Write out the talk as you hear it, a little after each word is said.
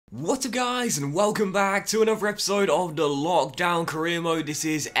What's up guys, and welcome back to another episode of the Lockdown Career Mode. This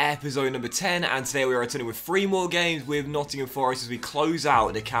is episode number 10, and today we are returning with 3 more games with Nottingham Forest as we close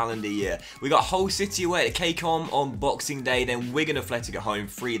out the calendar year. We got Hull City away at the KCOM on Boxing Day, then Wigan Athletic at home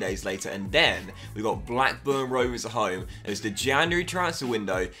 3 days later, and then we got Blackburn Rovers at home as the January transfer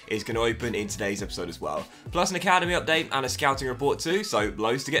window is going to open in today's episode as well. Plus an academy update and a scouting report too, so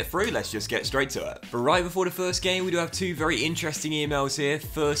loads to get through. Let's just get straight to it. But right before the first game, we do have 2 very interesting emails here.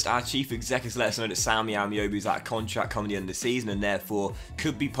 First, our chief exec has let us know that Sammy Amiobi is out of contract coming the end of the season and therefore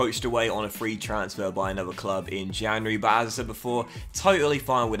could be poached away on a free transfer by another club in January. But as I said before, totally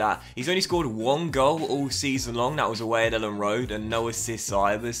fine with that. He's only scored 1 goal all season long. That was away at Ellen Road, and no assists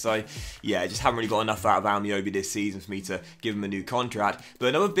either. So yeah, just haven't really got enough out of Amiobi this season for me to give him a new contract. But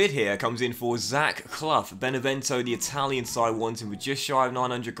another bid here comes in for Zach Clough. Benevento, the Italian side, wants him for just shy of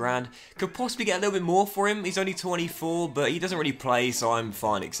 900 grand. Could possibly get a little bit more for him. He's only 24, but he doesn't really play, so I'm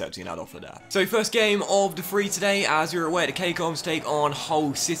fine accepting that offer there. So first game of the 3 today, as you're aware, the KCOMs take on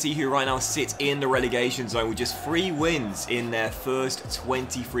Hull City, who right now sit in the relegation zone with just 3 wins in their first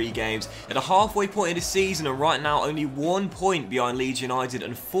 23 games. At the halfway point of the season, and right now only 1 point behind Leeds United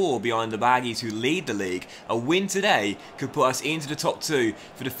and 4 behind the Baggies, who lead the league. A win today could put us into the top 2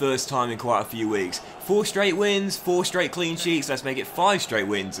 for the first time in quite a few weeks. 4 straight wins, 4 straight clean sheets. Let's make it 5 straight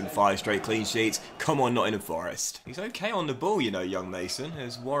wins and 5 straight clean sheets. Come on, Nottingham Forest. He's okay on the ball, you know, young Mason,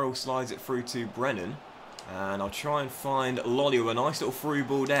 as Worrell slides it through to Brennan. And I'll try and find Lolly with a nice little through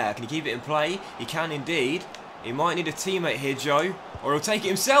ball there. Can he keep it in play? He can indeed. He might need a teammate here, Joe. Or he'll take it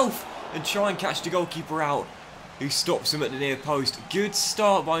himself and try and catch the goalkeeper out, who stops him at the near post. Good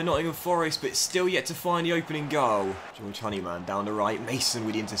start by Nottingham Forest, but still yet to find the opening goal. George Honeyman down the right. Mason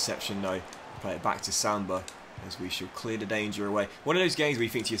with the interception though. Play it back to Samba, as we shall clear the danger away. One of those games where you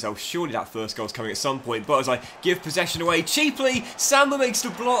think to yourself, surely that first goal's coming at some point, but as I give possession away cheaply, Samba makes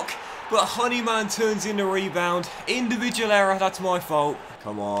the block, but Honeyman turns in the rebound. Individual error, that's my fault.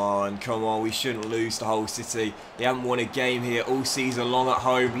 Come on, we shouldn't lose to Hull City. They haven't won a game here all season long at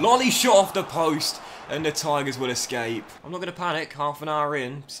home. Lolly shot off the post, and the Tigers will escape. I'm not going to panic, half an hour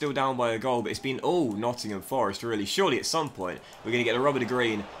in, still down by a goal, but it's been all Nottingham Forest really. Surely at some point, we're going to get the rub of the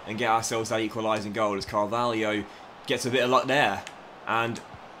green and get ourselves that equalising goal as Carvalho gets a bit of luck there, and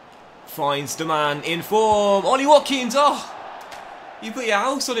finds the man in form. Ollie Watkins, oh! You put your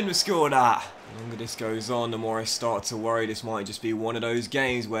house on him to score that. The longer this goes on, the more I start to worry this might just be one of those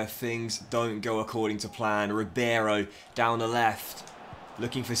games where things don't go according to plan. Ribeiro down the left,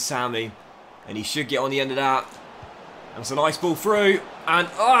 looking for Sammy, and he should get on the end of that. And it's a nice ball through, and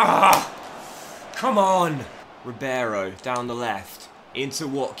come on! Ribeiro down the left, into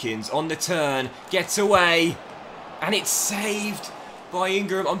Watkins, on the turn, gets away, and it's saved by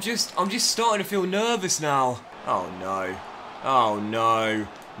Ingram. I'm just starting to feel nervous now. Oh no. Oh no.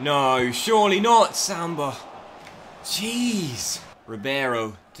 No, surely not, Samba. Jeez.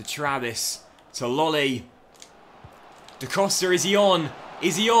 Ribeiro to Travis, to Lolly. Da Costa, is he on?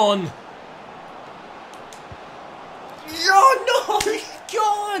 Is he on? Oh no,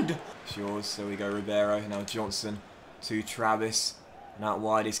 God! Sure, so we go Ribeiro, now Johnson to Travis. And out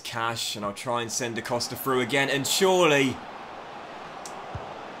wide is Cash, and I'll try and send Da Costa through again, and surely...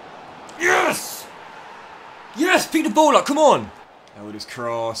 Yes! Yes, pick the ball up, come on! Elders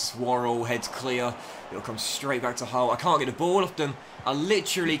cross, Worrell heads clear, it'll come straight back to Hull. I can't get the ball off them. I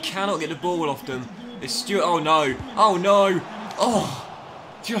literally cannot get the ball off them. It's Stuart, oh no, oh,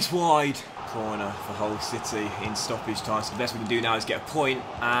 just wide. Corner for Hull City in stoppage time, so the best we can do now is get a point,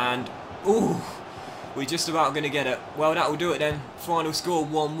 and, ooh, we're just about going to get it. Well, that will do it then. Final score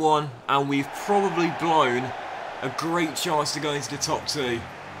 1-1, and we've probably blown a great chance to go into the top 2.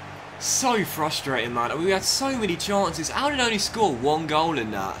 So frustrating, man. I mean, we had so many chances. How did I only score 1 goal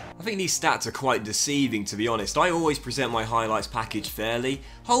in that? I think these stats are quite deceiving, to be honest. I always present my highlights package fairly.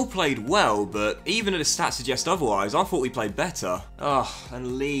 Hull played well, but even though the stats suggest otherwise, I thought we played better.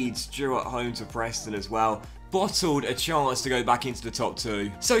 And Leeds drew at home to Preston as well. Bottled a chance to go back into the top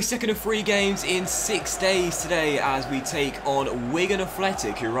 2. So second of 3 games in 6 days today as we take on Wigan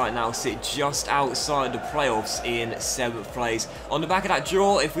Athletic, who right now sit just outside the playoffs in 7th place. On the back of that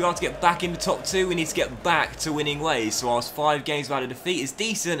draw, if we are to get back in the top 2, we need to get back to winning ways. So whilst 5 games without a defeat is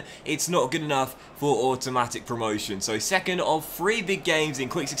decent, it's not good enough for automatic promotion. So second of 3 big games in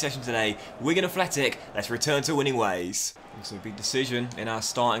quick succession today, Wigan Athletic, let's return to winning ways. Also a big decision in our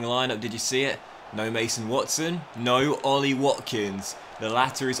starting lineup, did you see it? No Mason Watson, no Ollie Watkins. The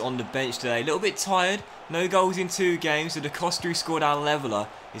latter is on the bench today. A little bit tired, no goals in 2 games, so Da Costa, who scored our leveller,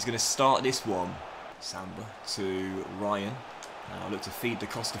 is going to start this one. Samba to Ryan. Now look to feed Da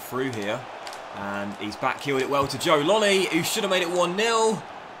Costa through here. And he's backheeled it well to Joe Lolly, who should have made it 1-0.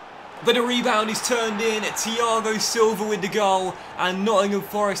 But the rebound is turned in. Thiago Silva with the goal. And Nottingham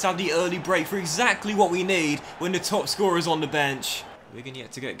Forest have the early break for exactly what we need when the top scorer is on the bench. Wigan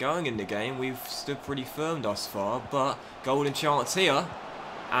yet to get going in the game. We've stood pretty firm thus far. But golden chance here.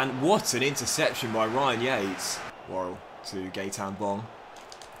 And what an interception by Ryan Yates. Worrell to Gaetan Bong.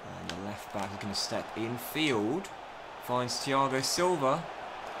 And the left back is going to step in field. Finds Thiago Silva.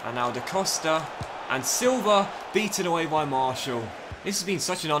 And now Da Costa. And Silva beaten away by Marshall. This has been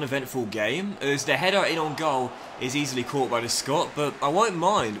such an uneventful game, as the header in on goal is easily caught by the Scot, but I won't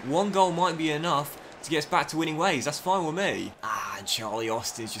mind. One goal might be enough to get us back to winning ways. That's fine with me. And Charlie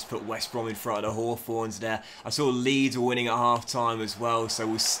Austin's just put West Brom in front of the Hawthorns there. I saw Leeds were winning at half-time as well, so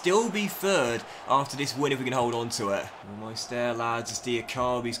we'll still be third after this win if we can hold on to it. Almost there, lads. As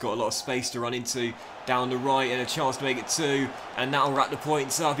Diakabi's got a lot of space to run into down the right and a chance to make it 2. And that'll wrap the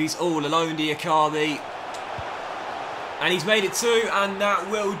points up. He's all alone, Diakabi. And he's made it 2, and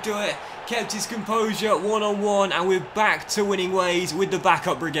that will do it. Kept his composure one-on-one, and we're back to winning ways with the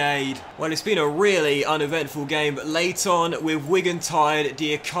backup brigade. Well, it's been a really uneventful game, but late on, with Wigan tired,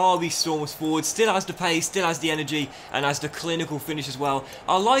 Diakabi storms forward, still has the pace, still has the energy, and has the clinical finish as well.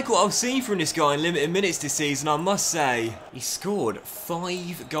 I like what I've seen from this guy in limited minutes this season, I must say. He scored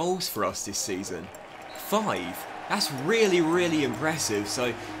 5 goals for us this season. 5? That's really, really impressive.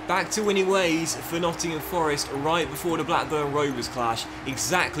 So, back to winning ways for Nottingham Forest right before the Blackburn Rovers clash.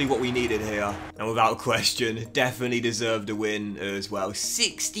 Exactly what we needed here. And without question, definitely deserved a win as well.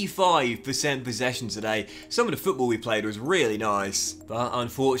 65% possession today. Some of the football we played was really nice. But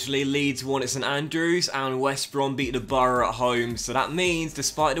unfortunately, Leeds won at St Andrews and West Brom beat the Borough at home. So that means,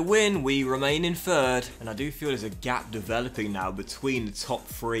 despite the win, we remain in 3rd. And I do feel there's a gap developing now between the top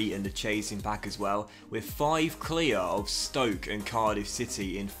 3 and the chasing pack as well. With 5 clear of Stoke and Cardiff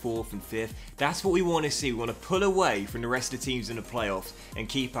City in 4th and 5th. That's what we want to see. We want to pull away from the rest of the teams in the playoffs and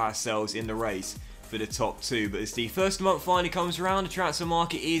keep ourselves in the race for the top 2. But as the first month finally comes around, the transfer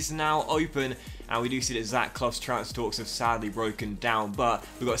market is now open, and we do see that Zach Clough's transfer talks have sadly broken down. But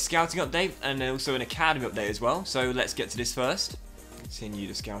we've got a scouting update and also an academy update as well. So let's get to this first. Continue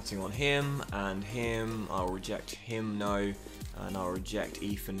the scouting on him and him. I'll reject him, no. And I'll reject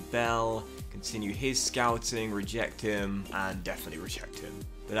Ethan Bell. Continue his scouting, reject him, and definitely reject him.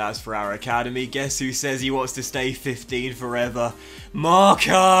 But as for our academy, guess who says he wants to stay 15 forever?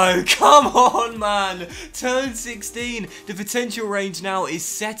 Marco! Come on, man! Turn 16. The potential range now is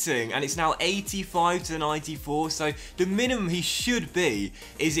setting, and it's now 85 to 94, so the minimum he should be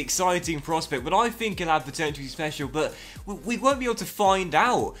is exciting prospect. But I think he'll have potential to be special, but we won't be able to find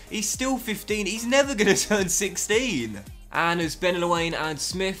out. He's still 15. He's never going to turn 16. And as Ben Lewayne and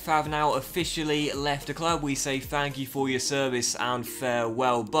Smith have now officially left the club, we say thank you for your service and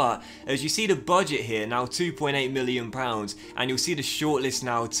farewell. But as you see the budget here, now £2.8 million, and you'll see the shortlist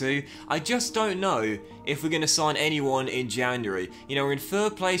now too. I just don't know if we're going to sign anyone in January. You know, we're in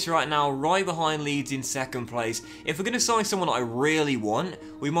 3rd place right now, right behind Leeds in 2nd place. If we're going to sign someone that I really want,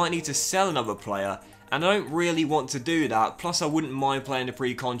 we might need to sell another player. And I don't really want to do that, plus I wouldn't mind playing the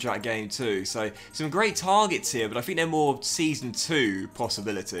pre-contract game too. So, some great targets here, but I think they're more Season 2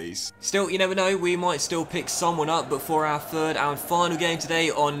 possibilities. Still, you never know, we might still pick someone up, but for our 3rd and final game today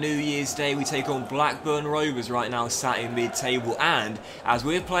on New Year's Day, we take on Blackburn Rovers right now, sat in mid-table. And, as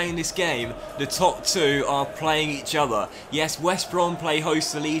we're playing this game, the top 2 are playing each other. Yes, West Brom play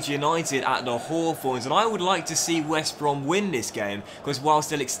host to Leeds United at the Hawthorns, and I would like to see West Brom win this game, because whilst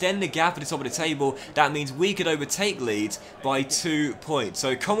they'll extend the gap at the top of the table, that means we could overtake Leeds by 2 points.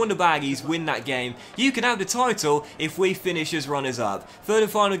 So come on the baggies, win that game. You can have the title if we finish as runners-up. 3rd and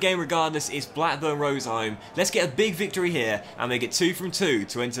final game regardless is Blackburn Rovers home. Let's get a big victory here and make it 2 from 2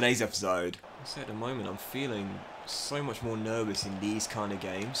 to end today's episode. So at the moment I'm feeling so much more nervous in these kind of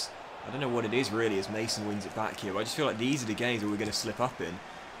games. I don't know what it is really as Mason wins it back here. But I just feel like these are the games that we're going to slip up in.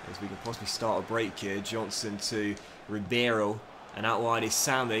 As we can possibly start a break here. Johnson to Ribeiro. And out wide is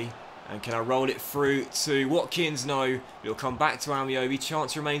Sammy. And can I roll it through to Watkins? No. It'll come back to Amiobi.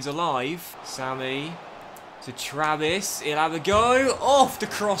 Chance remains alive. Sammy to Travis. He'll have a go. Off the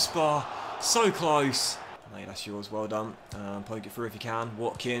crossbar. So close. Mate, that's yours. Well done. Poke it through if you can.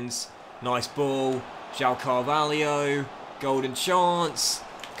 Watkins. Nice ball. João Carvalho. Golden chance.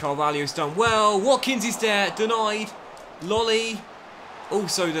 Carvalho's done well. Watkins is there. Denied. Lolly.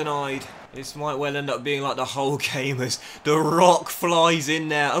 Also denied. This might well end up being like the whole game as the Rock flies in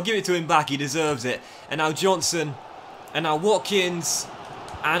there. I'll give it to him back, he deserves it. And now Johnson. And now Watkins.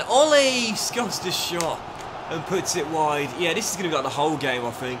 And Ollie scuffs the shot and puts it wide. Yeah, this is going to be like the whole game,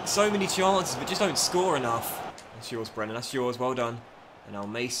 I think. So many chances, but just don't score enough. That's yours, Brennan. That's yours. Well done. And now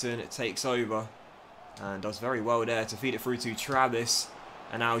Mason takes over. And does very well there to feed it through to Travis.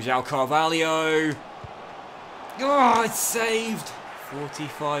 And now João Carvalho. Oh, it's saved.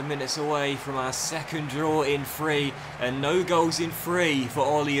 45 minutes away from our second draw in 3, and no goals in 3 for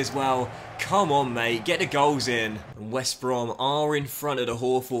Ollie as well. Come on, mate, get the goals in. And West Brom are in front of the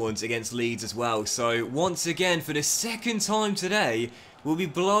Hawthorns against Leeds as well. So once again, for the second time today, we'll be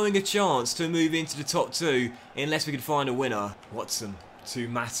blowing a chance to move into the top 2 unless we can find a winner. Watson to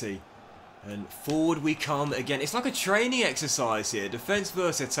Matty. And forward we come again. It's like a training exercise here. Defence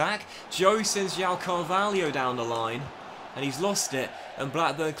versus attack. Joe sends João Carvalho down the line. And he's lost it, and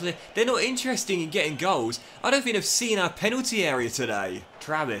Blackburn clear. They're not interested in getting goals. I don't think they've seen our penalty area today.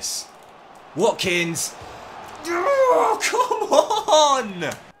 Travis. Watkins. Oh, come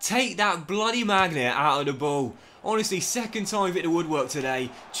on! Take that bloody magnet out of the ball. Honestly, second time we've hit the woodwork today.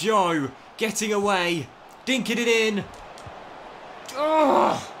 Joe getting away. Dinking it in.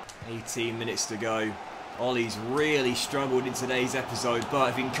 Oh, 18 minutes to go. Ollie's really struggled in today's episode, but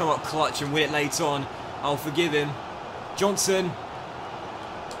if he can come up clutch and win it late on, I'll forgive him. Johnson.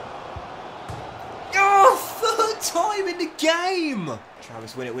 Oh, third time in the game.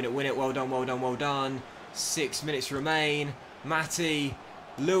 Travis, win it, win it, win it. Well done, well done, well done. 6 minutes remain. Matty.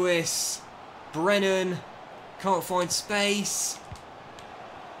 Lewis. Brennan. Can't find space.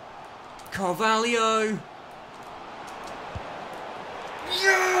 Carvalho.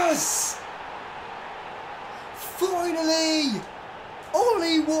 Yes! Finally!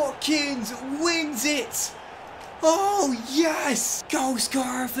 Ollie Watkins wins it! Oh, yes! Goal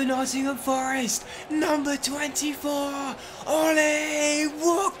scorer for Nottingham Forest, number 24, Ollie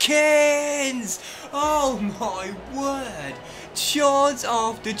Watkins! Oh, my word! Chance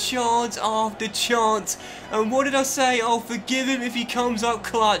after chance after chance. And what did I say? I'll forgive him if he comes up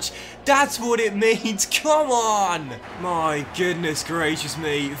clutch. That's what it means. Come on! My goodness gracious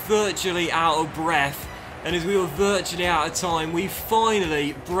me. Virtually out of breath. And as we were virtually out of time, we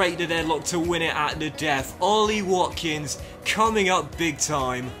finally break the deadlock to win it at the death. Ollie Watkins coming up big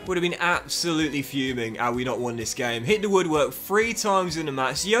time. Would have been absolutely fuming had we not won this game. Hit the woodwork 3 times in the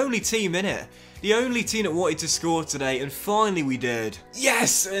match. The only team in it. The only team that wanted to score today, and finally we did.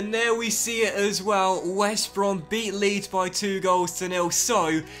 Yes, and there we see it as well. West Brom beat Leeds by 2-0.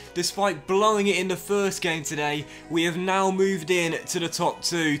 So, despite blowing it in the first game today, we have now moved in to the top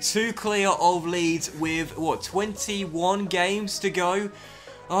 2. 2 clear of Leeds with, what, 21 games to go?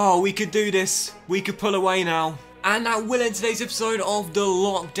 Oh, we could do this. We could pull away now. And that will end today's episode of the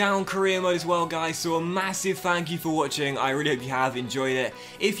Lockdown Career Mode as well, guys. So a massive thank you for watching. I really hope you have enjoyed it.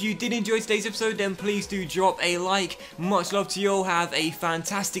 If you did enjoy today's episode, then please do drop a like. Much love to you all. Have a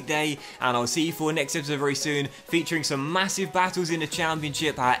fantastic day. And I'll see you for next episode very soon, featuring some massive battles in the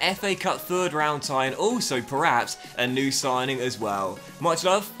Championship, our FA Cup 3rd round tie, and also perhaps a new signing as well. Much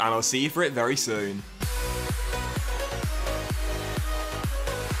love, and I'll see you for it very soon.